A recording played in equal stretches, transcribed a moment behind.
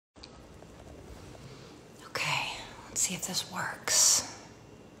Let's see if this works.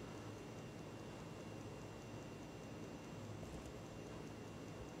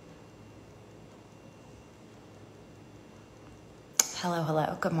 Hello,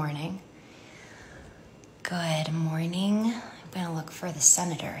 hello. Good morning. Good morning. I'm going to look for the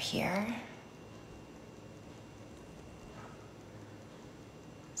senator here.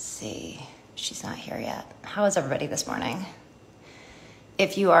 Let's see. She's not here yet. How is everybody this morning?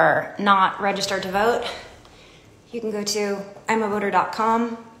 If you are not registered to vote, you can go to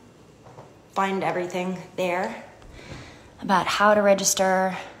imavoter.com, find everything there about how to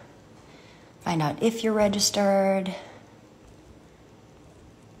register, find out if you're registered.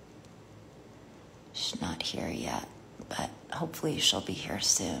 She's not here yet, but hopefully she'll be here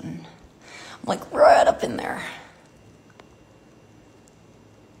soon. I'm like right up in there.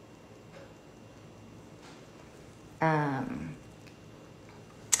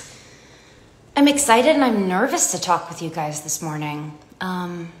 I'm excited and I'm nervous to talk with you guys this morning.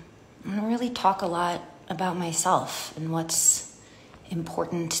 I'm gonna really talk a lot about myself and what's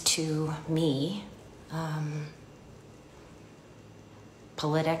important to me.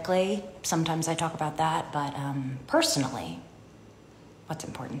 Politically, sometimes I talk about that, but personally, what's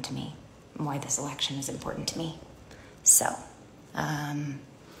important to me and why this election is important to me. So, I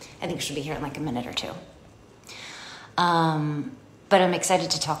think she'll be here in like a minute or two. But I'm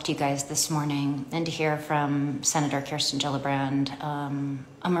excited to talk to you guys this morning and to hear from Senator Kirsten Gillibrand. I'm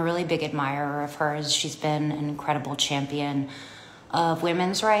a really big admirer of hers. She's been an incredible champion of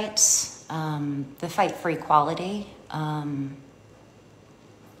women's rights, the fight for equality,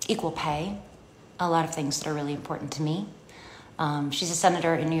 equal pay, a lot of things that are really important to me. She's a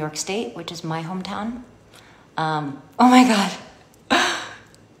senator in New York State, which is my hometown. Oh my God.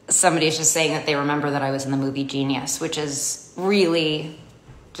 Somebody's just saying that they remember that I was in the movie Genius, which is really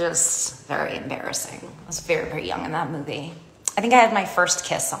just very embarrassing. I was very, very young in that movie. I think I had my first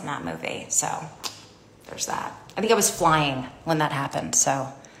kiss on that movie, so there's that. I think I was flying when that happened, so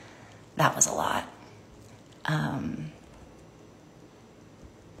that was a lot.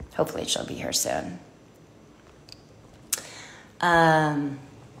 Hopefully she'll be here soon. Any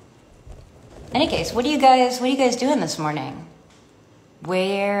case, what are you guys doing this morning?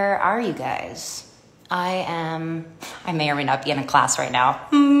 Where are you guys? I may or may not be in a class right now.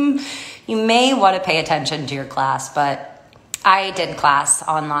 You may want to pay attention to your class, but I did class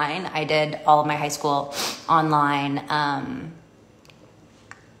online. I did all of my high school online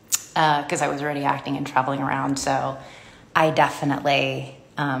because I was already acting and traveling around. So I definitely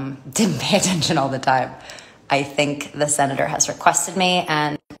didn't pay attention all the time. I think the senator has requested me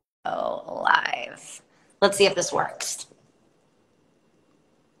and go live. Let's see if this works.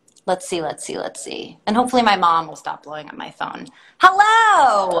 Let's see. And hopefully my mom will stop blowing up my phone.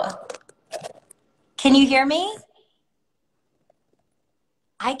 Hello! Can you hear me?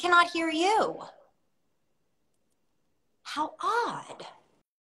 I cannot hear you. How odd.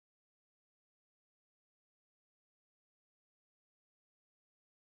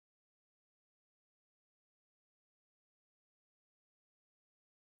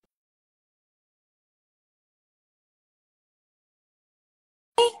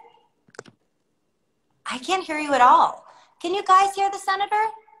 I can't hear you at all. Can you guys hear the senator?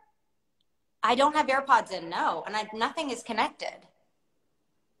 I don't have AirPods in, no, and nothing is connected.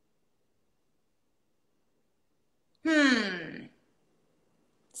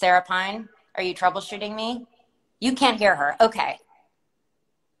 Sarah Pine, are you troubleshooting me? You can't hear her. Okay.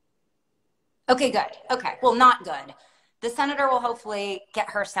 Okay, good. Okay, well, not good. The senator will hopefully get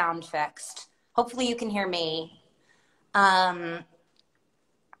her sound fixed. Hopefully you can hear me.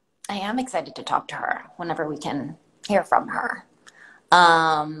 I am excited to talk to her whenever we can hear from her.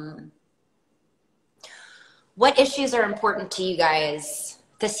 What issues are important to you guys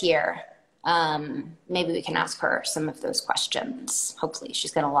this year? Maybe we can ask her some of those questions. Hopefully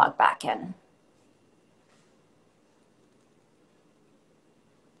she's going to log back in.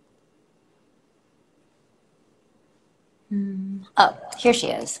 Oh, here she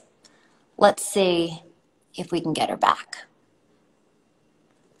is. Let's see if we can get her back.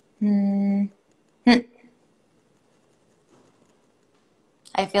 I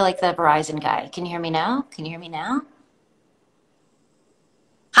feel like the Verizon guy. Can you hear me now? Can you hear me now?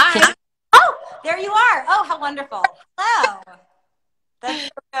 Hi. Oh, there you are. Oh, how wonderful. Hello. That's so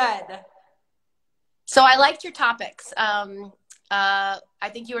good. So I liked your topics. I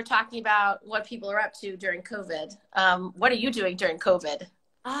think you were talking about what people are up to during COVID. What are you doing during COVID?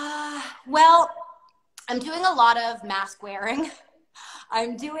 Well, I'm doing a lot of mask wearing.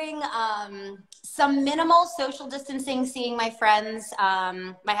 I'm doing Some minimal social distancing, seeing my friends.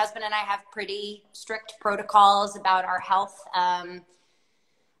 My husband and I have pretty strict protocols about our health.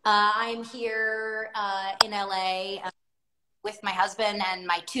 I'm here in LA with my husband and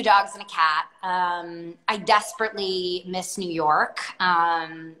my 2 dogs and a cat. I desperately miss New York,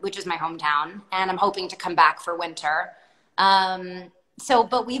 which is my hometown, and I'm hoping to come back for winter.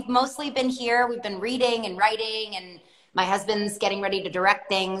 But we've mostly been here. We've been reading and writing, and my husband's getting ready to direct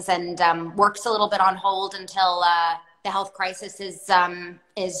things, and work's a little bit on hold until the health crisis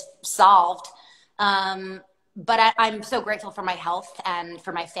is solved. But I'm so grateful for my health and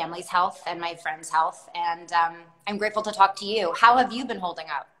for my family's health and my friends' health. And I'm grateful to talk to you. How have you been holding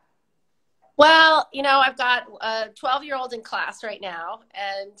up? Well, I've got a 12-year-old in class right now,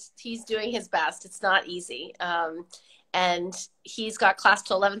 and he's doing his best. It's not easy. And he's got class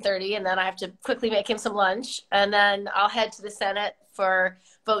till 11:30, and then I have to quickly make him some lunch. And then I'll head to the Senate for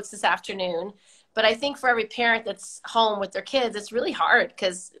votes this afternoon. But I think for every parent that's home with their kids, it's really hard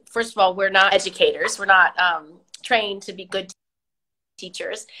because, first of all, we're not educators. We're not trained to be good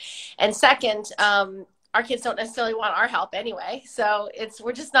teachers. And second, our kids don't necessarily want our help anyway. So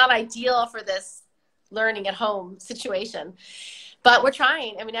we're just not ideal for this learning at home situation. But we're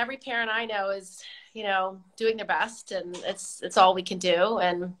trying. I mean, every parent I know is, doing their best, and it's all we can do.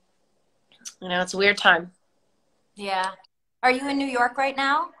 And, it's a weird time. Yeah. Are you in New York right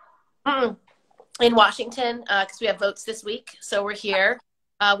now? In Washington, because we have votes this week. So we're here.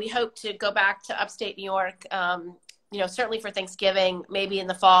 We hope to go back to upstate New York, certainly for Thanksgiving, maybe in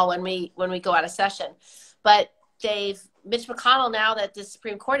the fall when we go out of session. But Mitch McConnell, now that the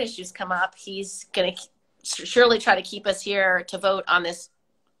Supreme Court issues come up, he's going to surely try to keep us here to vote on this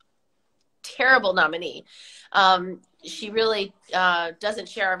terrible nominee. She really doesn't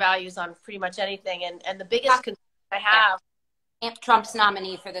share our values on pretty much anything. And the biggest concern I have, Trump's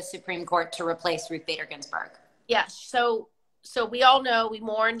nominee for the Supreme Court to replace Ruth Bader Ginsburg. Yes. So we all know, we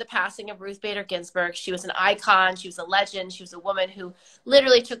mourn the passing of Ruth Bader Ginsburg. She was an icon. She was a legend. She was a woman who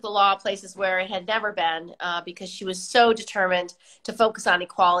literally took the law places where it had never been, because she was so determined to focus on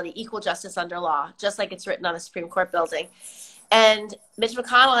equality, equal justice under law, just like it's written on the Supreme Court building. And Mitch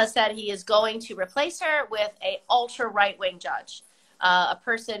McConnell has said he is going to replace her with an ultra right-wing judge, a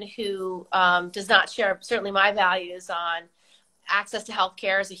person who does not share certainly my values on access to health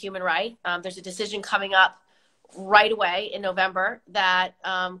care as a human right. There's a decision coming up right away in November that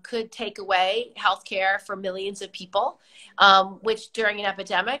could take away health care for millions of people, which during an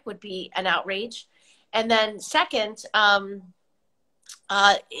epidemic would be an outrage. And then second,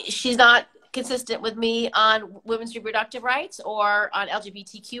 she's not consistent with me on women's reproductive rights or on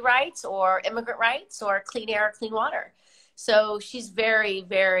LGBTQ rights or immigrant rights or clean air, clean water. So she's very,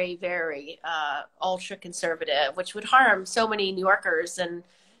 very, very ultra conservative, which would harm so many New Yorkers, and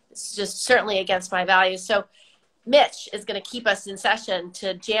it's just certainly against my values. So Mitch is going to keep us in session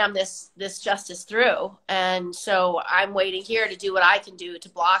to jam this justice through. And so I'm waiting here to do what I can do to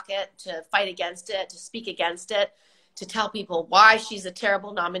block it, to fight against it, to speak against it, to tell people why she's a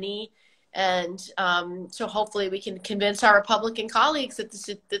terrible nominee. And so hopefully we can convince our Republican colleagues that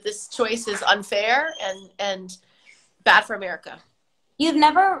this choice is unfair and bad for America. You've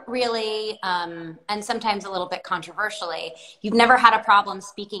never really, and sometimes a little bit controversially, you've never had a problem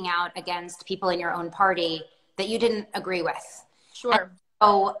speaking out against people in your own party that you didn't agree with. Sure. And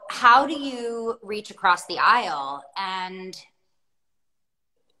so how do you reach across the aisle and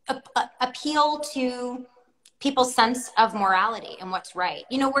appeal to people's sense of morality and what's right?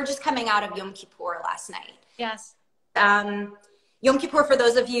 We're just coming out of Yom Kippur last night. Yes. Yom Kippur, for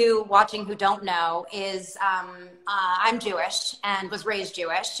those of you watching who don't know, is I'm Jewish and was raised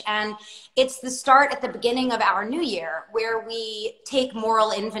Jewish. And it's the start at the beginning of our new year where we take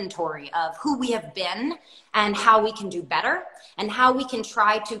moral inventory of who we have been and how we can do better and how we can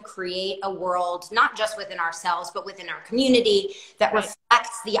try to create a world, not just within ourselves, but within our community that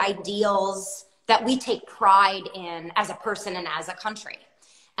reflects the ideals that we take pride in as a person and as a country.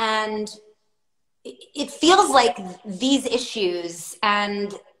 And it feels like these issues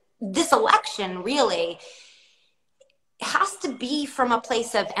and this election really has to be from a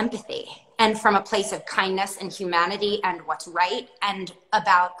place of empathy and from a place of kindness and humanity and what's right, and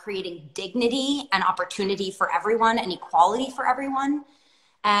about creating dignity and opportunity for everyone and equality for everyone.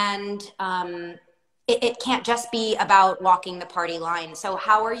 And it can't just be about walking the party line. So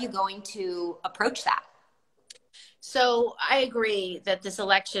how are you going to approach that? So I agree that this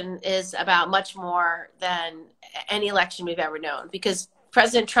election is about much more than any election we've ever known, because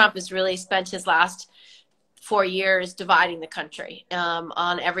President Trump has really spent his last 4 years dividing the country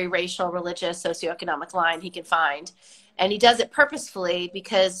on every racial, religious, socioeconomic line he can find. And he does it purposefully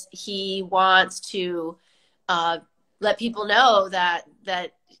because he wants to let people know that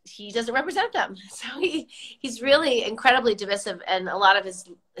he doesn't represent them. So he's really incredibly divisive, and a lot of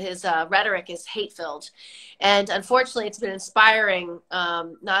his rhetoric is hate-filled. And unfortunately, it's been inspiring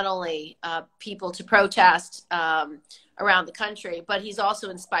not only people to protest around the country, but he's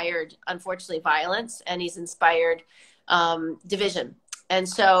also inspired, unfortunately, violence, and he's inspired division. And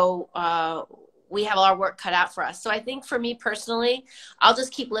so we have our work cut out for us. So I think for me personally, I'll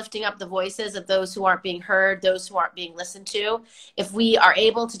just keep lifting up the voices of those who aren't being heard, those who aren't being listened to. If we are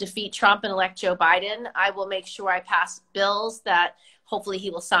able to defeat Trump and elect Joe Biden, I will make sure I pass bills that hopefully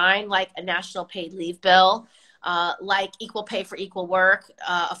he will sign, like a national paid leave bill, like equal pay for equal work,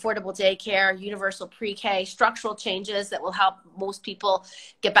 affordable daycare, universal pre-K, structural changes that will help most people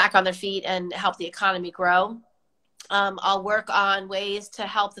get back on their feet and help the economy grow. I'll work on ways to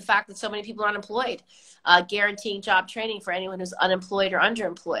help the fact that so many people are unemployed, guaranteeing job training for anyone who's unemployed or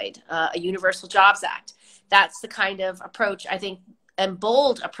underemployed, a Universal Jobs Act. That's the kind of approach, I think, and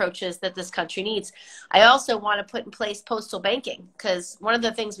bold approaches that this country needs. I also want to put in place postal banking, because one of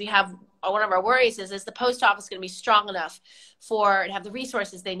the things we have, one of our worries is the post office going to be strong enough to have the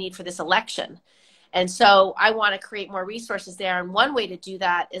resources they need for this election? And so I want to create more resources there. And one way to do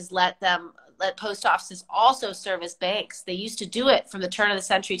that is let post offices also serve as banks. They used to do it from the turn of the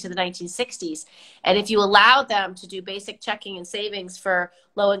century to the 1960s. And if you allowed them to do basic checking and savings for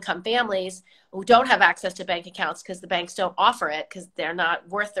low-income families who don't have access to bank accounts because the banks don't offer it because they're not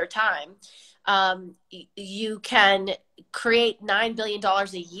worth their time, you can create $9 billion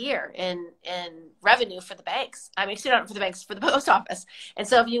a year in revenue for the banks. I mean, not for the banks, for the post office. And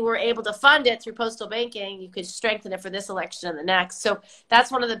so if you were able to fund it through postal banking, you could strengthen it for this election and the next. So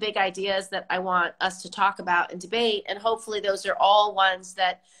that's one of the big ideas that I want us to talk about and debate. And hopefully those are all ones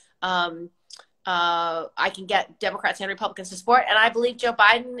that I can get Democrats and Republicans to support. And I believe Joe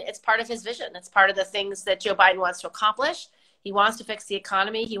Biden, it's part of his vision. It's part of the things that Joe Biden wants to accomplish. He wants to fix the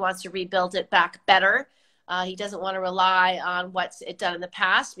economy. He wants to rebuild it back better. He doesn't want to rely on what's it done in the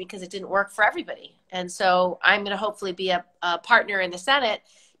past because it didn't work for everybody. And so I'm going to hopefully be a partner in the Senate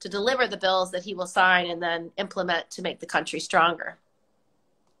to deliver the bills that he will sign and then implement to make the country stronger.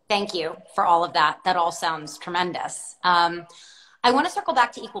 Thank you for all of that. That all sounds tremendous. I want to circle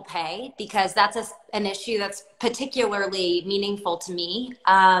back to equal pay because that's an issue that's particularly meaningful to me.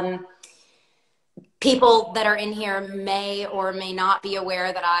 People that are in here may or may not be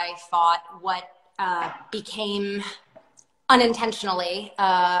aware that I fought what became unintentionally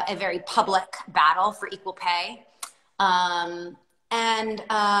a very public battle for equal pay. It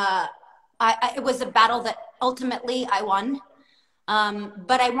was a battle that ultimately I won.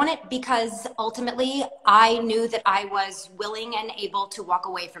 But I won it because ultimately I knew that I was willing and able to walk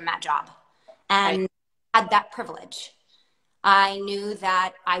away from that job and had that privilege. I knew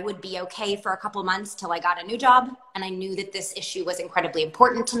that I would be okay for a couple months till I got a new job. And I knew that this issue was incredibly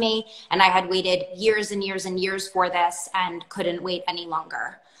important to me. And I had waited years and years and years for this and couldn't wait any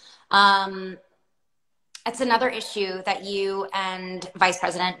longer. It's another issue that you and Vice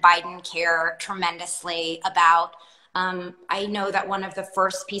President Biden care tremendously about. I know that one of the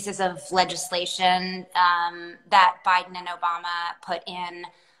first pieces of legislation that Biden and Obama put in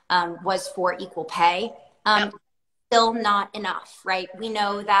was for equal pay. Still not enough, right? We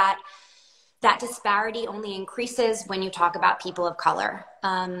know that that disparity only increases when you talk about people of color.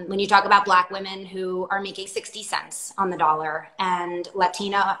 When you talk about Black women who are making 60 cents on the dollar and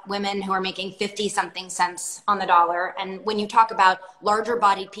Latina women who are making 50 something cents on the dollar. And when you talk about larger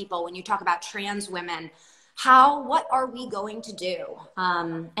bodied people, when you talk about trans women, what are we going to do?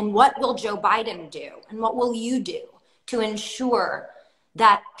 And what will Joe Biden do? And what will you do to ensure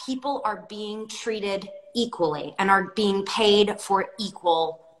that people are being treated equally and are being paid for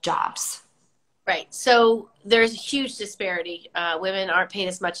equal jobs? Right. So there's a huge disparity. Women aren't paid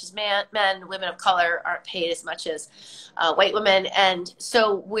as much as men. Women of color aren't paid as much as white women. And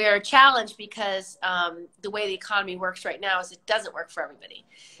so we're challenged because the way the economy works right now is it doesn't work for everybody.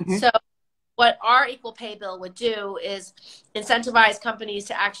 Mm-hmm. So what our equal pay bill would do is incentivize companies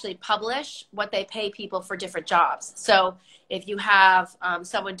to actually publish what they pay people for different jobs. So if you have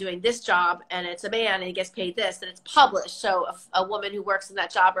someone doing this job and it's a man and he gets paid this, then it's published. So a woman who works in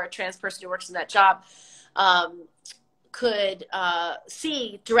that job or a trans person who works in that job could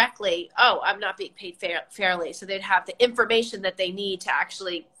see directly, oh, I'm not being paid fairly. So they'd have the information that they need to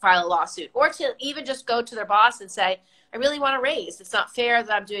actually file a lawsuit, or to even just go to their boss and say, I really want a raise. It's not fair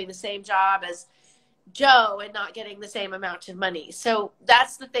that I'm doing the same job as Joe and not getting the same amount of money. So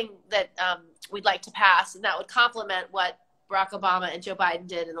that's the thing that we'd like to pass, and that would complement what Barack Obama and Joe Biden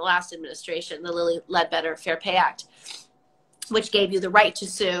did in the last administration, the Lilly Ledbetter Fair Pay Act. which gave you the right to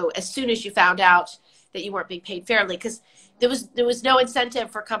sue as soon as you found out that you weren't being paid fairly, because there was no incentive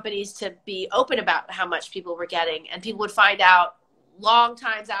for companies to be open about how much people were getting, and people would find out long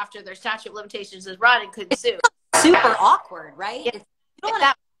times after their statute of limitations is run and couldn't sue. Super awkward, right? Yeah. You don't want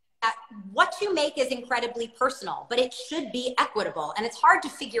to, what you make is incredibly personal, but it should be equitable. And it's hard to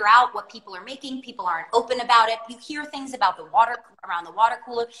figure out what people are making. People aren't open about it. You hear things about the water around the water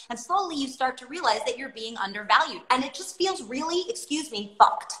cooler, and slowly you start to realize that you're being undervalued. And it just feels really, excuse me,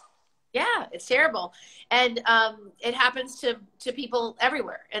 fucked. Yeah, it's terrible. And it happens to people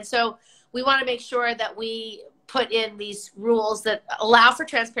everywhere. And so we want to make sure that we put in these rules that allow for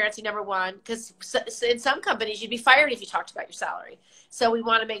transparency, number one, because in some companies you'd be fired if you talked about your salary. So we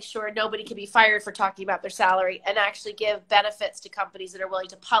want to make sure nobody can be fired for talking about their salary, and actually give benefits to companies that are willing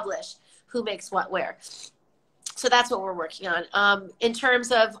to publish who makes what where. So that's what we're working on. In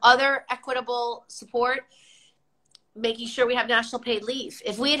terms of other equitable support, making sure we have national paid leave.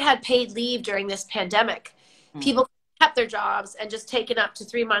 If we had had paid leave during this pandemic, people kept their jobs and just taken up to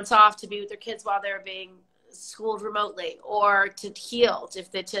 3 months off to be with their kids while they were being schooled remotely, or to heal,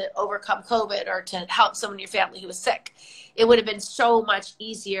 to overcome COVID, or to help someone in your family who was sick. It would have been so much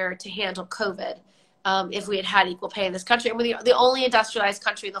easier to handle COVID if we had had equal pay in this country. And we're the only industrialized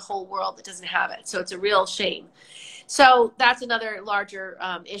country in the whole world that doesn't have it. So it's a real shame. So that's another larger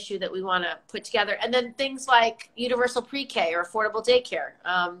issue that we want to put together. And then things like universal pre-K or affordable daycare.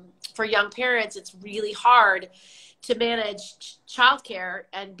 For young parents, it's really hard to manage childcare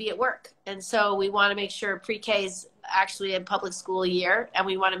and be at work. And so we want to make sure pre-K is actually in public school a year, and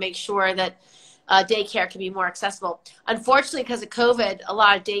we want to make sure that daycare can be more accessible. Unfortunately, because of COVID, a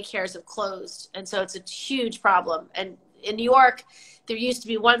lot of daycares have closed, and so it's a huge problem. And in New York, there used to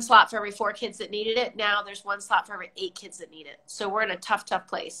be 1 slot for every 4 kids that needed it. Now there's 1 slot for every 8 kids that need it. So we're in a tough, tough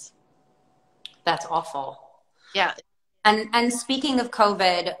place. That's awful. Yeah. And speaking of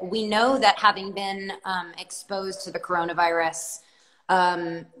COVID, we know that having been exposed to the coronavirus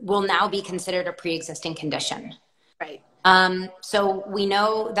will now be considered a pre-existing condition. Right. So we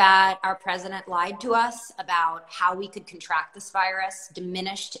know that our president lied to us about how we could contract this virus,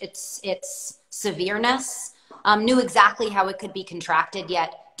 diminished its severeness, knew exactly how it could be contracted,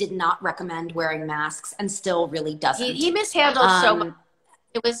 yet did not recommend wearing masks, and still really doesn't. He mishandled so much.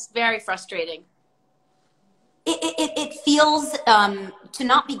 It was very frustrating. It feels, to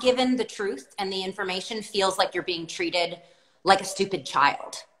not be given the truth and the information feels like you're being treated like a stupid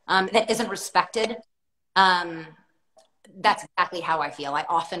child that isn't respected. That's exactly how I feel. I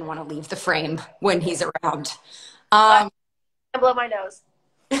often want to leave the frame when he's around. I blow my nose.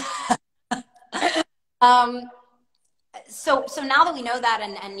 So now that we know that,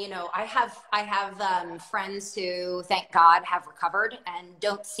 and you know, I have friends who, thank God, have recovered and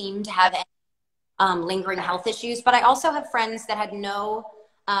don't seem to have any lingering health issues. But I also have friends that had no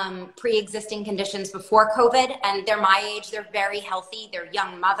pre-existing conditions before COVID, and they're my age. They're very healthy. They're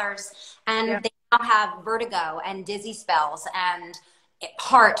young mothers, and they now have vertigo and dizzy spells and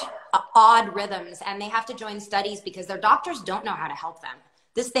heart odd rhythms, and they have to join studies because their doctors don't know how to help them.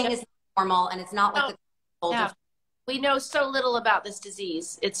 This thing is normal, and it's not like the we know so little about this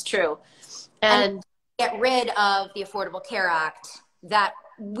disease. It's true. And get rid of the Affordable Care Act, that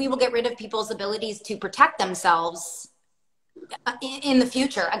we will get rid of people's abilities to protect themselves in the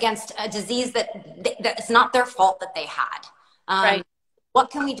future against a disease that it's not their fault that they had. Right. What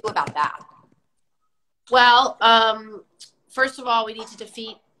can we do about that? Well, first of all, we need to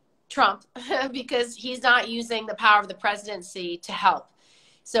defeat Trump because he's not using the power of the presidency to help.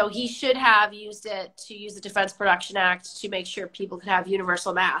 So he should have used it to use the Defense Production Act to make sure people could have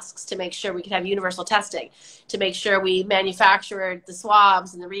universal masks, to make sure we could have universal testing, to make sure we manufactured the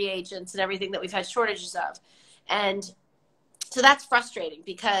swabs and the reagents and everything that we've had shortages of. And so that's frustrating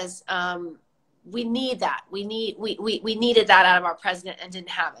because we need that. We needed that out of our president and didn't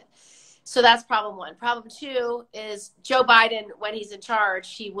have it. So that's problem one. Problem two is Joe Biden, when he's in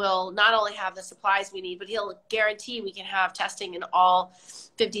charge, he will not only have the supplies we need, but he'll guarantee we can have testing in all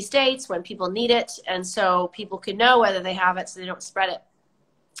 50 states when people need it. And so people can know whether they have it so they don't spread it.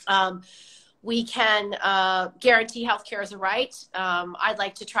 We can guarantee healthcare as a right. I'd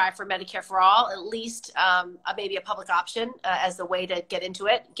like to try for Medicare for all, at least maybe a public option as the way to get into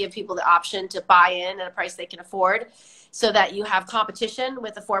it, give people the option to buy in at a price they can afford, so that you have competition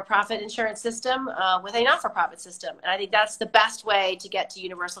with a for-profit insurance system with a not-for-profit system. And I think that's the best way to get to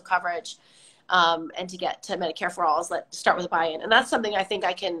universal coverage and to get to Medicare for all, is start with a buy-in. And that's something I think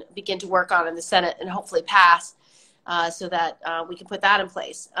I can begin to work on in the Senate and hopefully pass so that we can put that in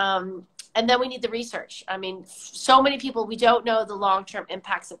place. And then we need the research. I mean, so many people, we don't know the long-term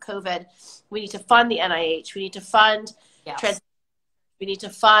impacts of COVID. We need to fund the NIH. We need to fund Yes. We need to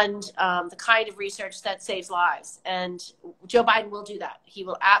fund the kind of research that saves lives. And Joe Biden will do that. He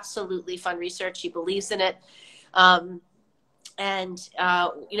will absolutely fund research. He believes in it. You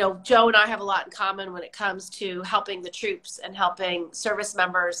know, Joe and I have a lot in common when it comes to helping the troops and helping service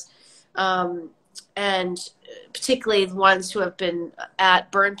members, and particularly the ones who have been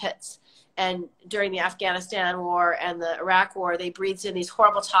at burn pits. And during the Afghanistan war and the Iraq war, they breathed in these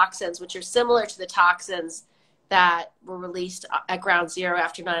horrible toxins, which are similar to the toxins that were released at Ground Zero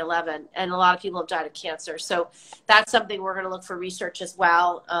after 9/11. And a lot of people have died of cancer. So that's something we're going to look for research as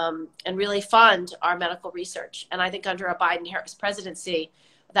well, and really fund our medical research. And I think under a Biden-Harris presidency,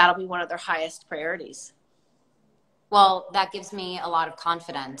 that'll be one of their highest priorities. Well, that gives me a lot of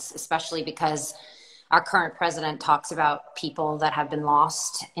confidence, especially because our current president talks about people that have been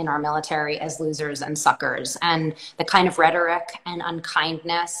lost in our military as losers and suckers, and the kind of rhetoric and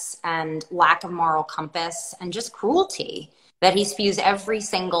unkindness and lack of moral compass and just cruelty that he spews every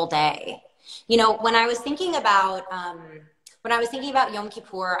single day. You know, when I was thinking about Yom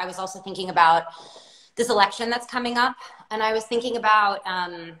Kippur, I was also thinking about this election that's coming up, and I was thinking about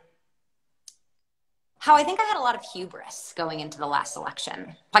how I think I had a lot of hubris going into the last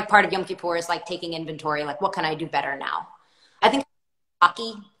election. Like, part of Yom Kippur is like taking inventory, like, what can I do better now? I think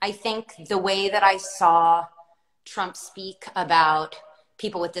lucky. I think the way that I saw Trump speak about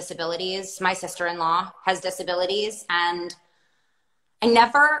people with disabilities, my sister-in-law has disabilities, and I've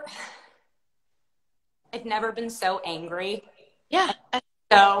never been so angry. Yeah.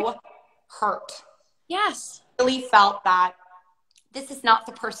 So hurt. Yes. I really felt that this is not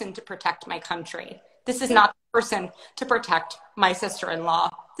the person to protect my country. This is not the person to protect my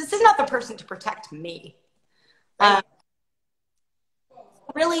sister-in-law. This is not the person to protect me.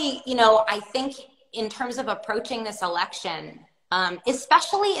 Really, you know, I think in terms of approaching this election,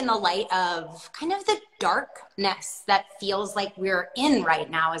 especially in the light of kind of the darkness that feels like we're in right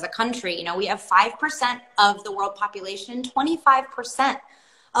now as a country. You know, we have 5% of the world population, 25%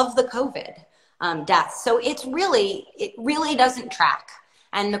 of the COVID deaths. So it really doesn't track.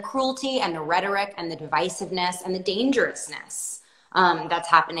 And the cruelty and the rhetoric and the divisiveness and the dangerousness that's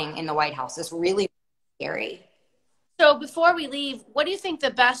happening in the White House is really scary. So before we leave, what do you think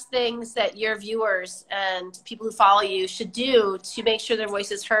the best things that your viewers and people who follow you should do to make sure their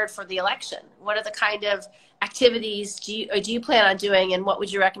voice is heard for the election? What are the kind of activities do you plan on doing, and what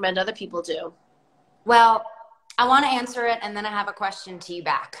would you recommend other people do? Well, I want to answer it, and then I have a question to you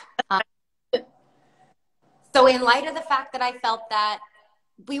back. So in light of the fact that I felt that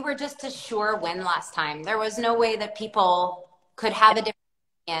we were just a sure win last time, there was no way that people could have a different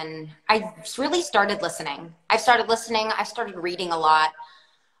opinion. I really started listening. I started reading a lot.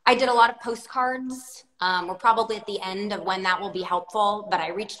 I did a lot of postcards. We're probably at the end of when that will be helpful, but I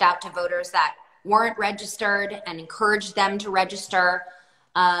reached out to voters that weren't registered and encouraged them to register.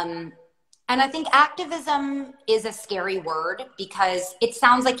 And I think activism is a scary word because it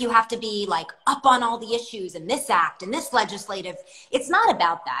sounds like you have to be like up on all the issues and this act and this legislative. It's not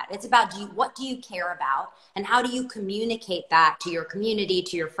about that. It's about what do you care about, and how do you communicate that to your community,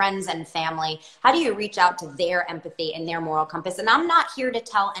 to your friends and family? How do you reach out to their empathy and their moral compass? And I'm not here to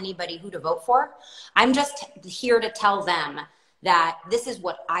tell anybody who to vote for. I'm just here to tell them that this is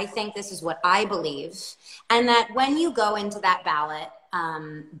what I think, this is what I believe, and that when you go into that ballot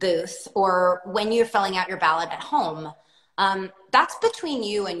booth, or when you're filling out your ballot at home, that's between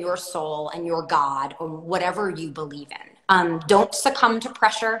you and your soul and your God, or whatever you believe in. Don't succumb to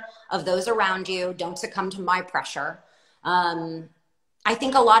pressure of those around you. Don't succumb to my pressure. I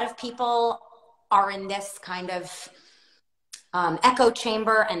think a lot of people are in this kind of echo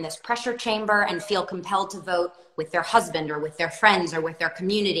chamber and this pressure chamber and feel compelled to vote with their husband or with their friends or with their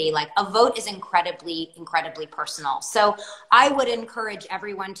community. Like, a vote is incredibly, incredibly personal. So I would encourage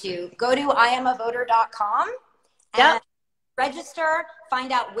everyone to go to iamavoter.com and register,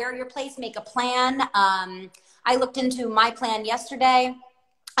 find out where your place, make a plan. I looked into my plan yesterday.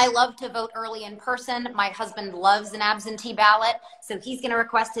 I love to vote early in person. My husband loves an absentee ballot, so he's going to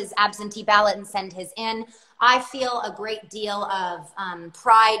request his absentee ballot and send his in. I feel a great deal of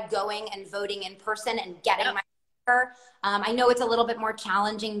pride going and voting in person and getting my paper. I know it's a little bit more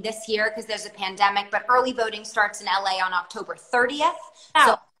challenging this year because there's a pandemic, but early voting starts in LA on October 30th.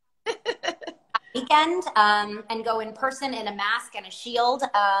 So weekend, and go in person in a mask and a shield.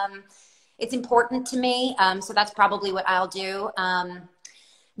 It's important to me, so that's probably what I'll do.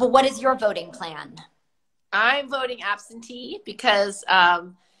 But what is your voting plan? I'm voting absentee because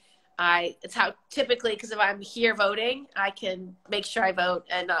it's how typically, because if I'm here voting, I can make sure I vote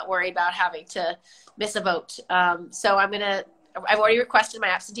and not worry about having to miss a vote. So I've already requested my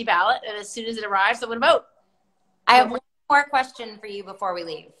absentee ballot, and as soon as it arrives, I'm going to vote. I have one more question for you before we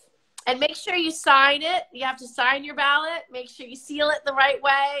leave. And make sure you sign it. You have to sign your ballot. Make sure you seal it the right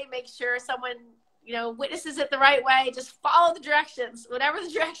way. Make sure someone, you know, witnesses it the right way. Just follow the directions. Whatever the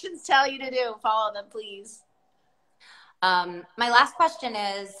directions tell you to do, follow them, please. My last question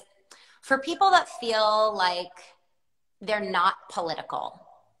is, for people that feel like they're not political,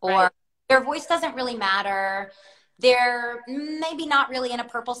 or their voice doesn't really matter, they're maybe not really in a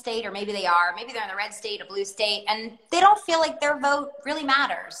purple state, or maybe they are, maybe they're in a red state, a blue state, and they don't feel like their vote really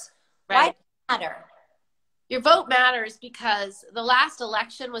matters. Why does it matter? Your vote matters because the last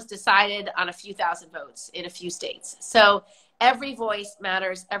election was decided on a few thousand votes in a few states. So every voice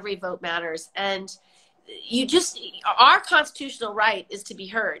matters, every vote matters. And our constitutional right is to be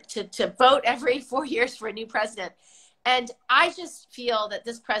heard, to vote every 4 years for a new president. And I just feel that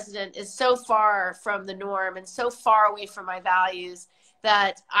this president is so far from the norm and so far away from my values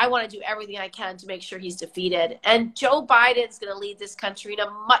that I want to do everything I can to make sure he's defeated. And Joe Biden's going to lead this country in a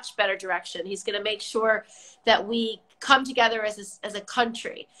much better direction. He's going to make sure that we come together as a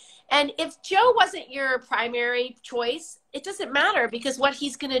country. And if Joe wasn't your primary choice, it doesn't matter, because what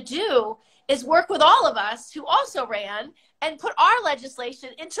he's going to do is work with all of us who also ran and put our legislation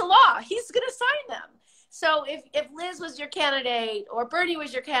into law. He's going to sign them. So if Liz was your candidate, or Bernie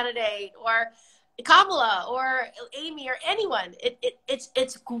was your candidate, or Kamala or Amy or anyone,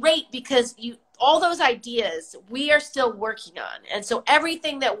 it's great, because all those ideas we are still working on. And so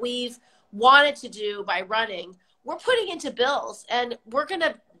everything that we've wanted to do by running, we're putting into bills, and we're going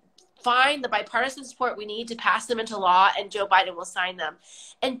to find the bipartisan support we need to pass them into law, and Joe Biden will sign them.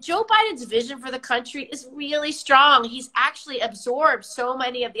 And Joe Biden's vision for the country is really strong. He's actually absorbed so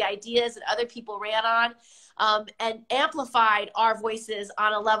many of the ideas that other people ran on, and amplified our voices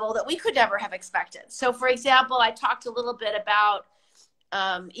on a level that we could never have expected. So, for example, I talked a little bit about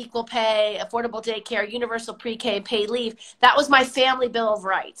equal pay, affordable daycare, universal pre-K, and paid leave. That was my family bill of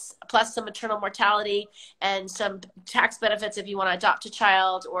rights, plus some maternal mortality and some tax benefits if you want to adopt a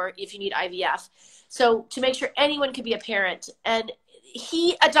child or if you need IVF. So to make sure anyone could be a parent. And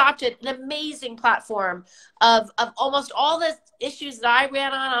he adopted an amazing platform of almost all the issues that I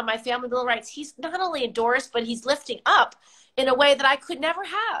ran on my family bill of rights. He's not only endorsed, but he's lifting up in a way that I could never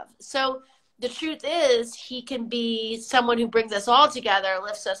have. So the truth is, he can be someone who brings us all together,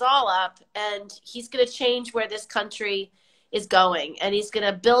 lifts us all up, and he's going to change where this country is going, and he's going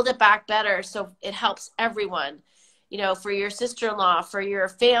to build it back better so it helps everyone, you know, for your sister-in-law, for your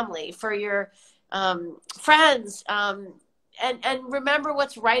family, for your friends, and remember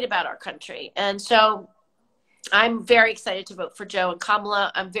what's right about our country. And so I'm very excited to vote for Joe and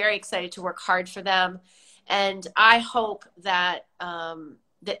Kamala. I'm very excited to work hard for them. And I hope that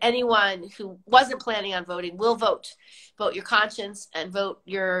that anyone who wasn't planning on voting will vote. Vote your conscience and vote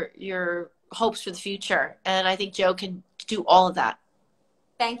your hopes for the future. And I think Joe can do all of that.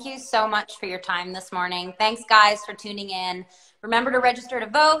 Thank you so much for your time this morning. Thanks, guys, for tuning in. Remember to register to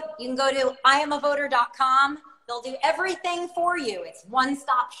vote. You can go to iamavoter.com. They'll do everything for you. It's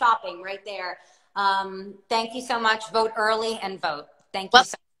one-stop shopping right there. Thank you so much. Vote early and vote. Thank you so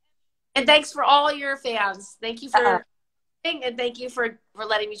much. And thanks for all your fans. Thank you for and thank you for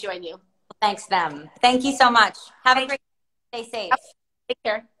letting me join you. Thanks them. Thank you so much. Have a great day. Stay safe. Take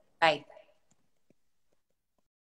care. Bye.